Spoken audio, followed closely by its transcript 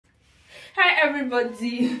Hi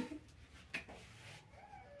everybody.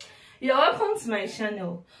 You're welcome to my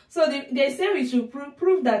channel. So they say we should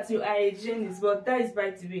prove that you are a genius, but that is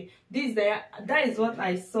by the way. That is what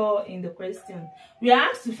I saw in the question. We are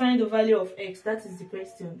asked to find the value of x. That is the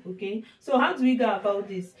question. Okay. So how do we go about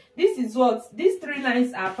this? This is what these three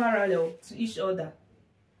lines are parallel to each other.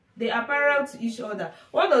 They are parallel to each other.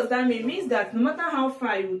 What does that mean? It means that no matter how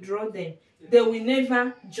far you draw them, they will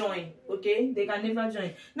never join. Okay, they can never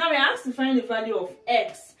join. Now we are asked to find the value of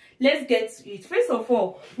x. Let's get to it. First of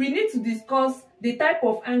all, we need to discuss the type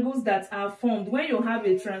of angles that are formed when you have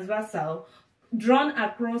a transversal drawn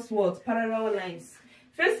across what? Parallel lines.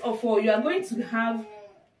 First of all, you are going to have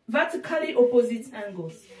vertically opposite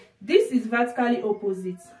angles. This is vertically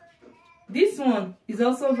opposite. This one is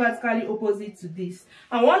also vertically opposite to this.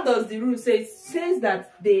 And what does the rule say? It says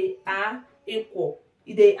that they are equal.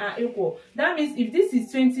 They are equal. That means if this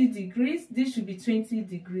is 20 degrees, this should be 20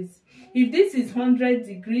 degrees. If this is 100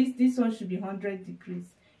 degrees, this one should be 100 degrees.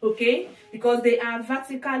 Okay? Because they are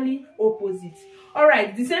vertically opposite.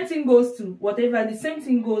 Alright, the same thing goes to whatever. The same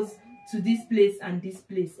thing goes to this place and this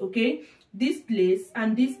place. Okay? This place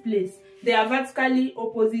and this place. They are vertically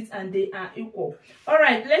opposite and they are equal.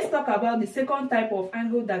 Alright, let's talk about the second type of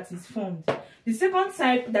angle that is formed. The second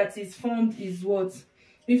type that is formed is what?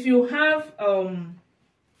 If you have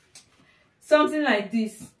something like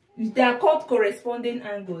this, they are called corresponding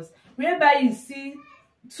angles, whereby you see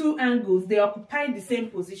two angles, they occupy the same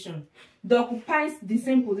position. They occupy the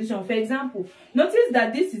same position. For example, notice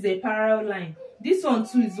that this is a parallel line. This one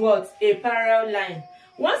too is what? A parallel line.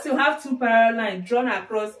 Once you have two parallel lines drawn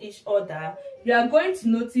across each other, you are going to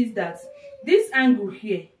notice that this angle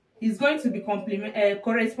here is going to be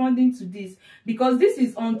corresponding to this, because this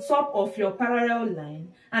is on top of your parallel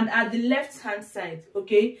line and at the left hand side.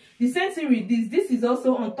 Okay, the same thing with this is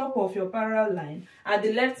also on top of your parallel line at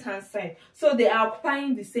the left hand side. So they are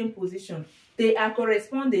occupying the same position. They are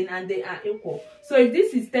corresponding and they are equal. So if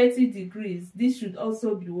this is 30 degrees, this should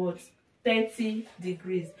also be what? 30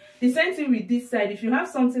 degrees. The same thing with this side. If you have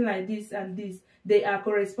something like this and this, they are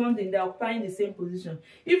corresponding, they are occupying the same position.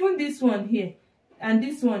 Even this one here and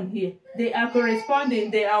this one here, they are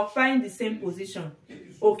corresponding, they are occupying the same position.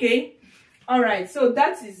 Okay, all right, so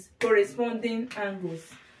that is corresponding angles.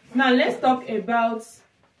 Now let's talk about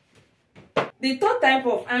the third type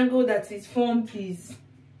of angle that is formed is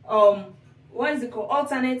what is it called?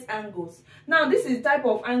 Alternate angles. Now this is the type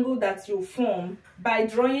of angle that you form by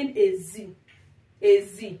drawing a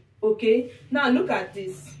Z. Okay, now look at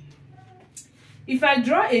this. If I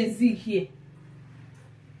draw a Z here,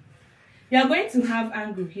 you are going to have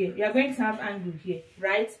angle here. You are going to have angle here,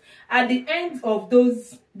 right? At the end of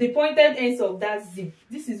those, the pointed ends of that Z,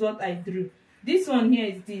 this is what I drew. This one here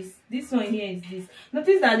is this. This one here is this.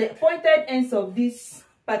 Notice that the pointed ends of this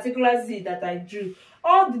particular Z that I drew,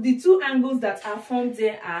 all the two angles that are formed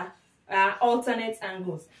there are alternate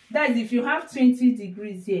angles. That is, if you have 20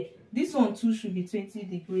 degrees here, this one too should be 20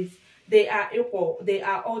 degrees. They are equal. They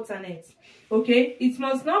are alternate. Okay, it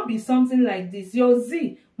must not be something like this. Your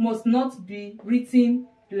Z must not be written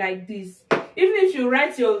like this. Even if you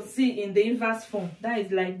write your Z in the inverse form, that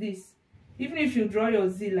is like this. Even if you draw your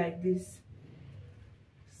Z like this,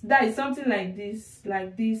 that is something like this,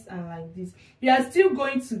 and like this, you are still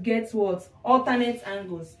going to get what? Alternate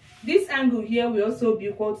angles. This angle here will also be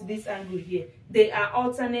equal to this angle here. They are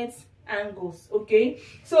alternate angles. Okay,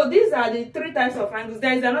 so these are the three types of angles.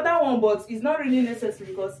 There is another one, but it's not really necessary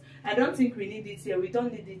because I don't think we need it here. We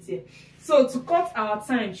don't need it here. So to cut our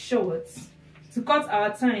time short,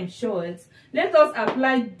 let us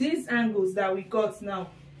apply these angles that we got now.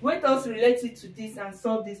 Let us relate it to this and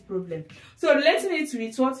solve this problem. So relating it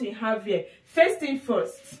with what we have here, first thing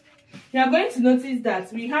first, you are going to notice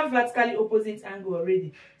that we have vertically opposite angle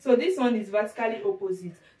already. So this one is vertically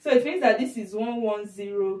opposite. So it means that this is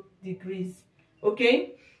 110 degrees.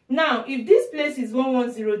 Okay? Now, if this place is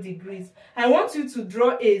 110 degrees, I want you to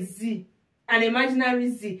draw a Z, an imaginary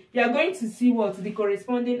Z. You are going to see what? The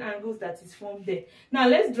corresponding angles that is formed there. Now,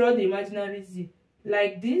 let's draw the imaginary Z.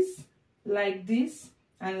 Like this,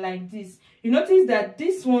 and like this. You notice that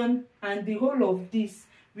this one and the whole of this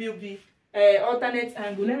will be alternate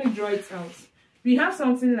angle. Let me draw it out. We have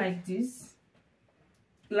something like this,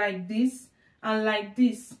 and like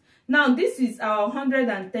this. Now this is our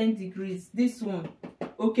 110 degrees, this one.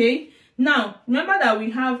 Okay, now remember that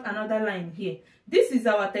we have another line here. This is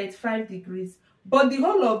our 35 degrees, but the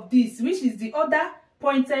whole of this, which is the other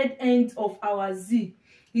pointed end of our Z,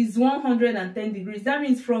 is 110 degrees. That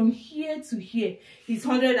means from here to here is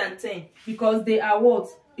 110, because they are what?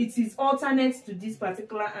 It is alternate to this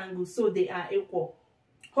particular angle, so they are equal.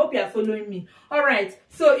 Hope you are following me. All right,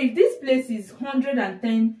 so if this place is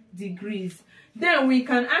 110 degrees, then we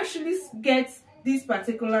can actually get this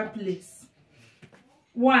particular place.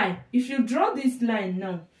 Why? If you draw this line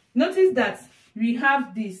now, notice that we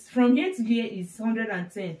have this from here to here is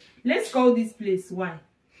 110. Let's call this place Y.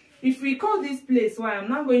 If we call this place Y, I'm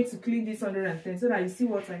now going to click this 110 so that you see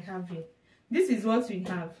what I have here. This is what we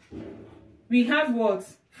have. We have what?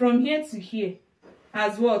 From here to here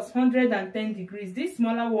as what? 110 degrees. This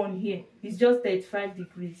smaller one here is just 35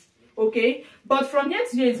 degrees. Okay? But from here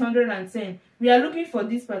to here is 110. We are looking for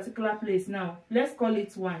this particular place now. Let's call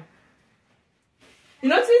it Y. You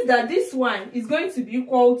notice that this Y is going to be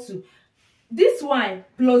equal to this Y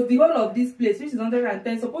plus the whole of this place, which is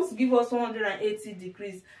 110, supposed to give us 180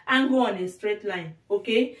 degrees angle on a straight line.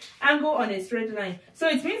 Okay, angle on a straight line. So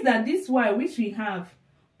it means that this Y which we have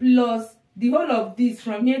plus the whole of this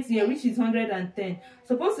from here to here, which is 110,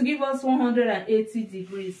 supposed to give us 180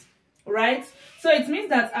 degrees, right? So it means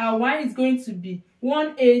that our Y is going to be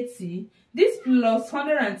 180. This plus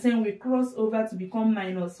 110 will cross over to become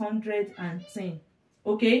minus 110.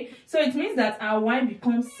 Okay, so it means that our Y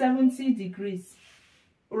becomes 70 degrees,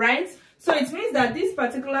 right? So it means that this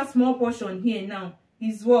particular small portion here now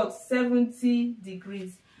is what? 70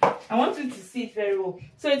 degrees. I want you to see it very well.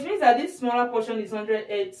 So it means that this smaller portion is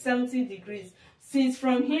 70 degrees, since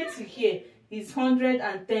from here to here is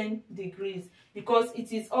 110 degrees, because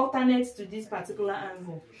it is alternate to this particular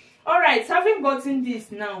angle. All right, having gotten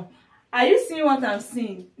this now, are you seeing what I'm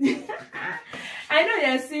seeing? I know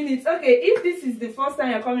you're seeing it. Okay, if this is the first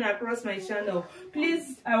time you're coming across my channel,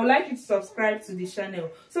 please, I would like you to subscribe to the channel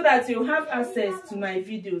so that you'll have access to my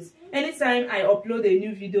videos. Anytime I upload a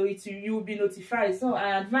new video, you will be notified. So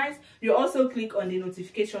I advise you also click on the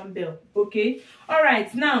notification bell. Okay, all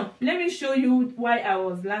right, now let me show you why I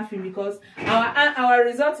was laughing, because our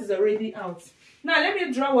result is already out. Now let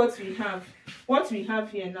me draw what we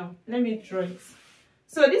have here now. Let me draw it.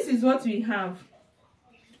 So this is what we have.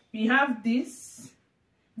 We have this.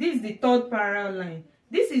 This is the third parallel line.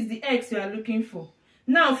 This is the X we are looking for.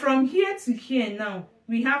 Now from here to here now,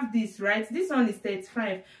 we have this, right? This one is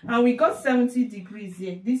 35 and we got 70 degrees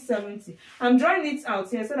here. This 70. I'm drawing it out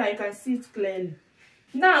here so that you can see it clearly.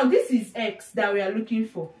 Now this is X that we are looking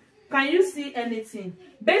for. Can you see anything?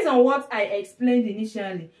 Based on what I explained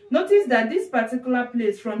initially, notice that this particular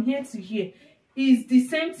place from here to here is the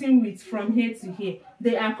same thing with from here to here.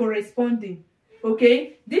 They are corresponding.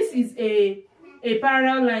 Okay, this is a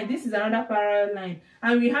parallel line, this is another parallel line,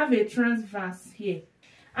 and we have a transverse here,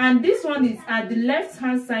 and this one is at the left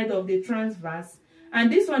hand side of the transverse,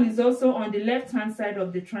 and this one is also on the left hand side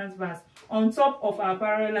of the transverse on top of our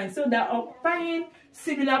parallel line. So they're occupying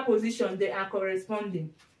similar position, they are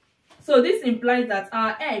corresponding. So this implies that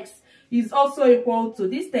our X is also equal to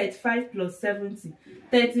this 35 plus 70.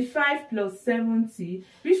 35 plus 70,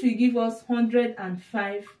 which will give us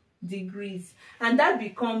 105 degrees, and that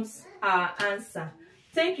becomes our answer.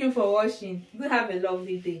 Thank you for watching. Do have a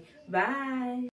lovely day. Bye.